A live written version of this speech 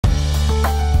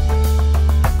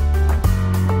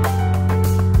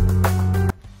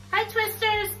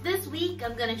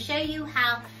going to show you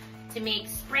how to make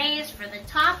sprays for the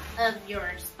top of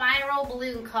your spiral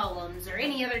balloon columns or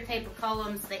any other type of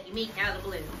columns that you make out of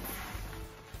balloons.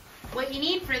 What you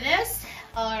need for this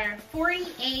are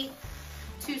 48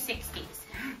 260s.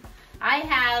 I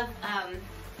have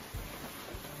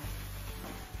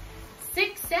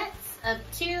 6 sets of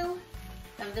 2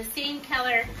 of the same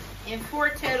color and 4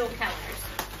 total colors.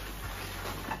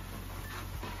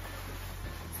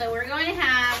 So we're going to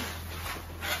have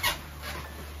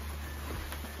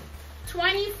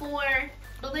 24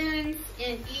 balloons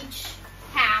in each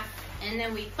half, and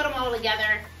then we put them all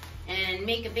together and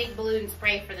make a big balloon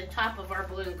spray for the top of our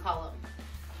balloon column.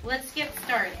 Let's get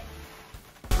started.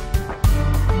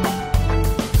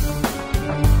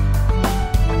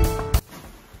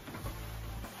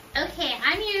 Okay,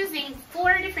 I'm using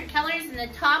 4 different colors in the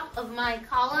top of my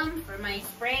column for my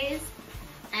sprays,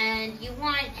 and you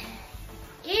want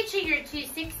each of your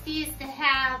 260s to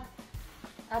have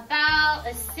about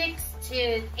a 6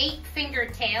 to 8 finger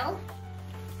tail.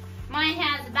 Mine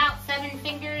has about 7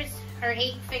 fingers or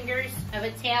 8 fingers of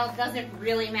a tail. Doesn't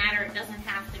really matter, it doesn't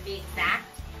have to be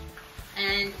exact.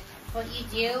 And what you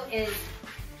do is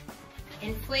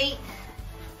inflate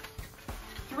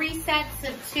 3 sets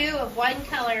of 2 of one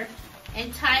color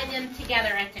and tie them together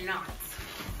at the knots.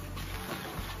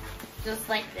 Just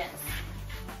like this.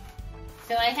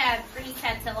 So I have 3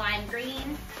 sets of lime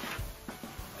green,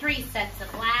 3 sets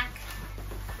of black,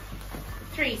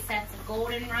 3 sets of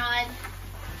goldenrod,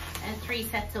 and 3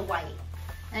 sets of white.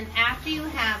 And after you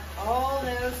have all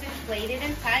those inflated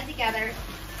and tied together,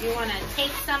 you want to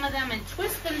take some of them and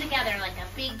twist them together like a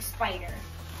big spider.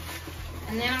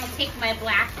 And then I'll take my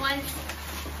black ones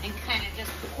and kind of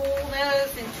just pull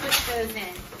those and twist those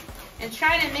in. And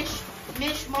try to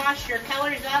mishmash your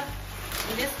colors up.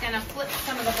 I'm just going to flip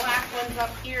some of the black ones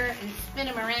up here and spin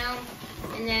them around.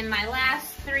 And then my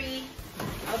last 3,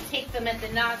 I'll take them at the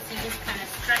knots and just kind of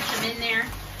stretch them in there,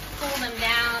 pull them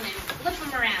down, and flip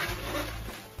them around.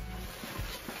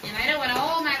 And I don't want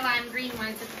all my lime green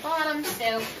ones at the bottom,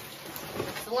 so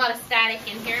it's a lot of static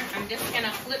in here. I'm just going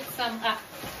to flip some up.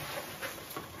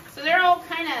 So they're all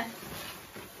kind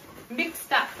of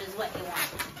mixed up is what you want.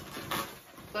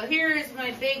 So here's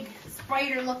my big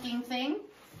spider looking thing.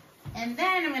 And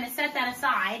then I'm going to set that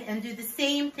aside and do the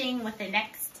same thing with the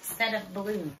next set of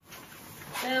balloons.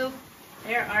 So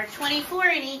there are 24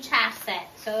 in each half set.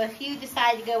 So if you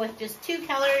decide to go with just 2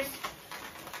 colors,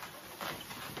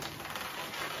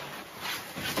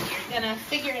 you're going to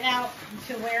figure it out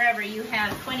to wherever you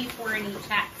have 24 in each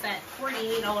half set,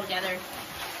 48 altogether.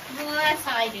 Well, that's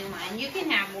how I do mine. You can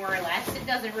have more or less. It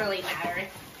doesn't really matter.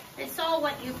 It's all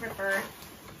what you prefer.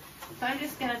 So I'm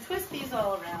just going to twist these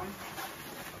all around.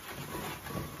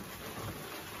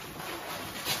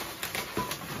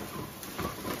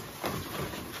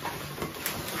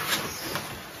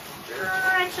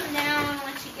 Stretch them down,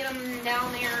 once you get them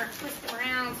down there, twist them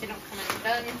around so they don't come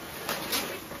undone.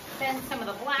 Then some of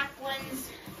the black ones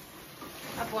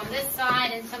up on this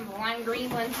side and some of the lime green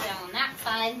ones down on that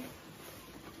side.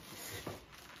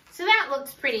 So that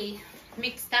looks pretty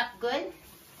mixed up good.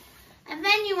 And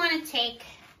then you want to take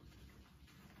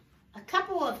a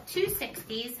couple of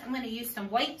 260s. I'm going to use some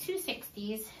white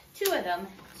 260s, 2 of them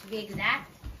to be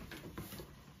exact.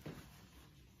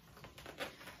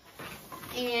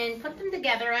 And put them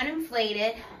together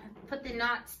uninflated. Put the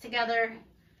knots together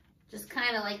just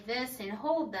kind of like this and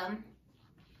hold them.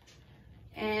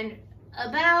 And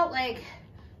about like,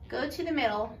 go to the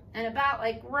middle and about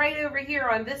like right over here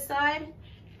on this side,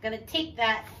 I'm gonna take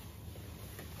that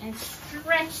and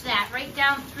stretch that right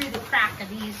down through the crack of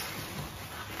these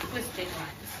twisted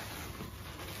ones.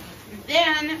 And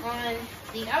then on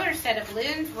the other set of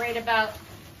balloons, right about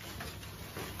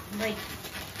like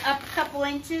up a couple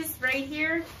inches right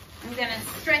here, I'm gonna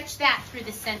stretch that through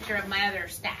the center of my other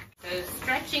stack. So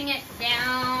stretching it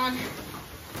down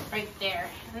right there.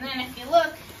 And then if you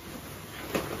look,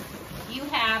 you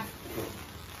have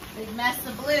a big mess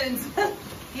of balloons.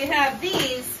 You have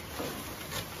these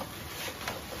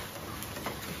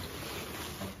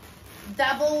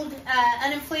doubled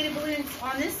uninflated balloons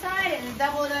on this side and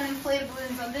doubled uninflated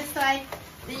balloons on this side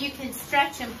that you can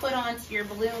stretch and put onto your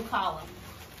balloon column.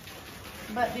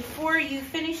 But before you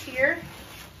finish here,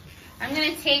 I'm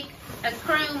going to take a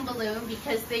chrome balloon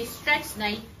because they stretch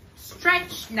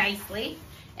nicely,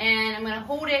 and I'm going to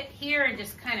hold it here and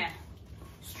just kind of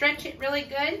stretch it really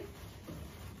good.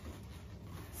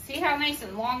 See how nice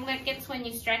and long that gets when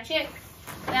you stretch it?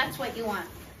 That's what you want.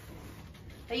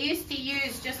 I used to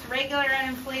use just regular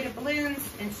uninflated balloons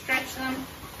and stretch them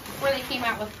before they came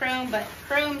out with chrome, but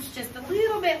chrome's just a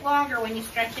little bit longer when you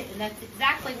stretch it, and that's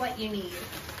exactly what you need.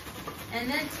 And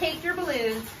then take your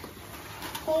balloons,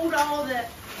 hold all the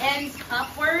ends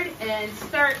upward, and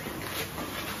start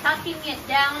tucking it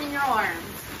down in your arms.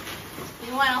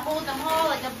 You want to hold them all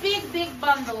like a big, big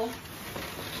bundle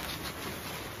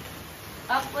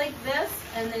up like this,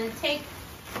 and then take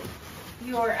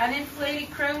your uninflated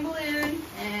chrome balloon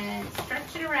and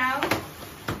stretch it around.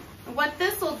 And what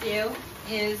this will do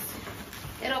is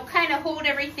it'll kind of hold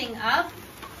everything up.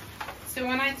 So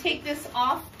when I take this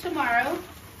off tomorrow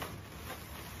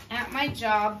at my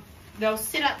job, they'll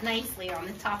sit up nicely on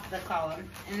the top of the column.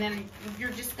 And then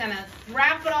you're just gonna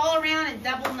wrap it all around and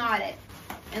double knot it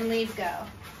and leave go.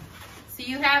 So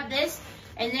you have this,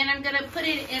 and then I'm gonna put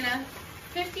it in a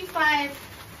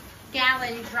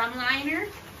 55-gallon drum liner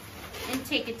and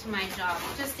take it to my job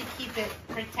just to keep it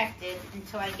protected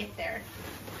until I get there.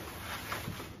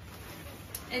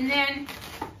 And then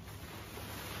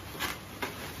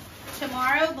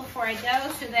tomorrow, before I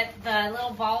go, so that the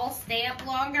little balls stay up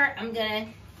longer, I'm gonna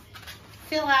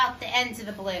fill out the ends of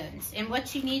the balloons. And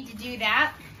what you need to do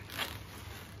that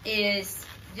is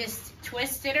just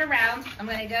twist it around. I'm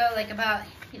gonna go like about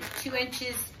 2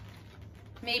 inches,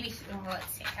 maybe, let's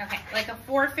see, okay, like a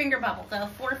 4-finger bubble. So a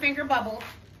 4-finger bubble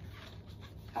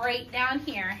right down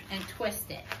here and twist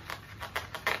it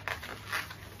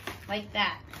like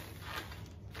that.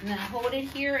 And then hold it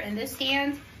here in this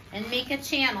hand and make a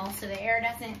channel so the air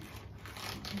doesn't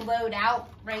blow out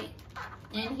right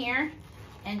in here,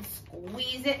 and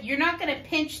squeeze it. You're not gonna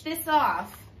pinch this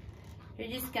off. You're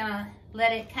just gonna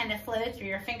let it kind of flow through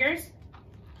your fingers.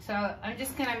 So I'm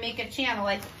just gonna make a channel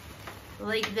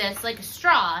like this, like a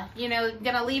straw. You know,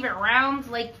 gonna leave it round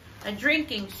like a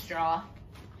drinking straw,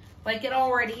 like it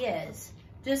already is.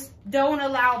 Just don't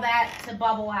allow that to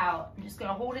bubble out. I'm just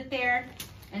gonna hold it there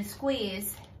and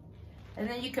squeeze. And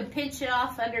then you can pinch it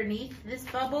off underneath this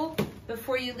bubble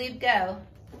before you leave go.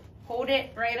 Hold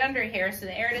it right under here so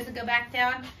the air doesn't go back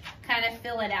down. Kind of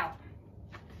fill it out.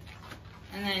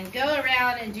 And then go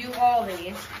around and do all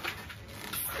these.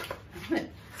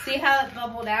 See how it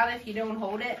bubbled out if you don't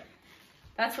hold it?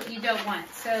 That's what you don't want.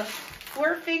 So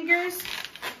 4 fingers,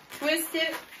 twist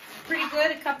it pretty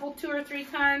good, a couple, 2 or 3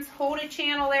 times. Hold a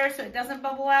channel there so it doesn't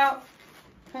bubble out.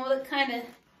 Hold it kind of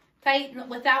tight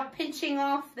without pinching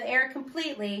off the air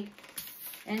completely,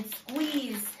 and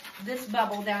squeeze this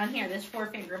bubble down here, this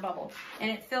 4-finger bubble,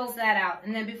 and it fills that out.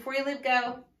 And then before you leave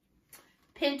go,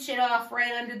 pinch it off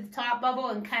right under the top bubble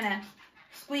and kind of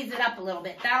squeeze it up a little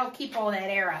bit. That'll keep all that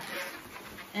air up.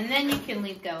 And then you can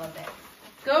leave go of it.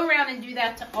 Go around and do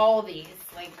that to all these.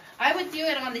 Like, I would do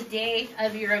it on the day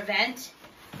of your event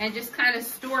and just kind of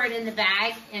store it in the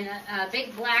bag, in a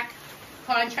big black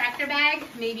contractor bag,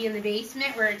 maybe in the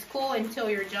basement where it's cool until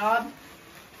your job.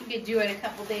 You could do it a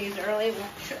couple days early. It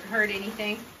shouldn't hurt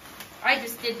anything. I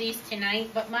just did these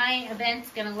tonight, but my event's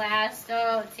gonna last,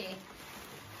 let's see,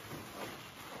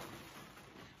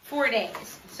 4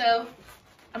 days. So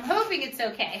I'm hoping it's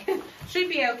okay. Should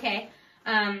be okay.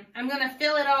 I'm gonna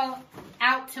fill it all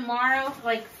out tomorrow,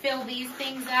 like fill these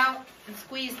things out and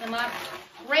squeeze them up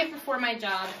right before my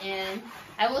job, and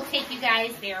I will take you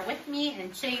guys there with me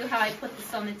and show you how I put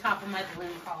this on the top of my balloon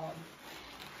column.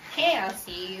 Okay, I'll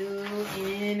see you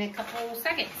in a couple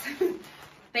seconds.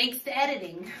 Thanks to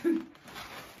editing.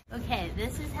 Okay,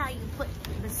 this is how you put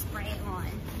the spray on.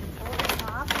 You pull it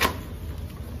off,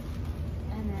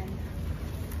 and then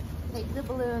take the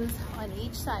balloons on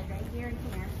each side, right here and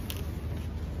here.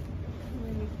 And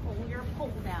then you pull your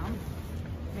pole down.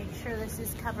 Make sure this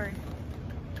is covered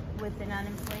with an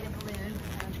uninflated balloon,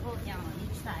 and pull it down on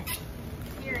each side.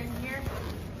 Here and here.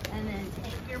 And then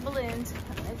take your balloons,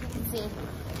 as you can see,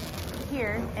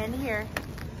 here and here,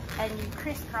 and you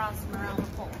crisscross them around the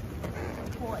pole.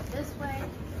 Pull it this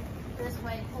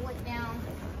way, pull it down,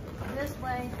 this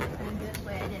way, and this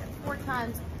way. I did it 4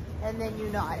 times, and then you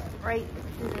knot it right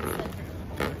in the center of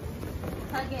the pole.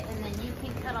 Tug it, and then you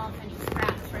can cut off any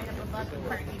scraps right up above the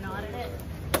part you knotted it.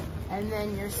 And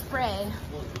then your spray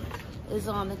is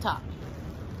on the top.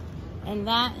 And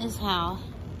that is how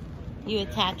you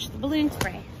attach the balloon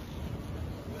spray.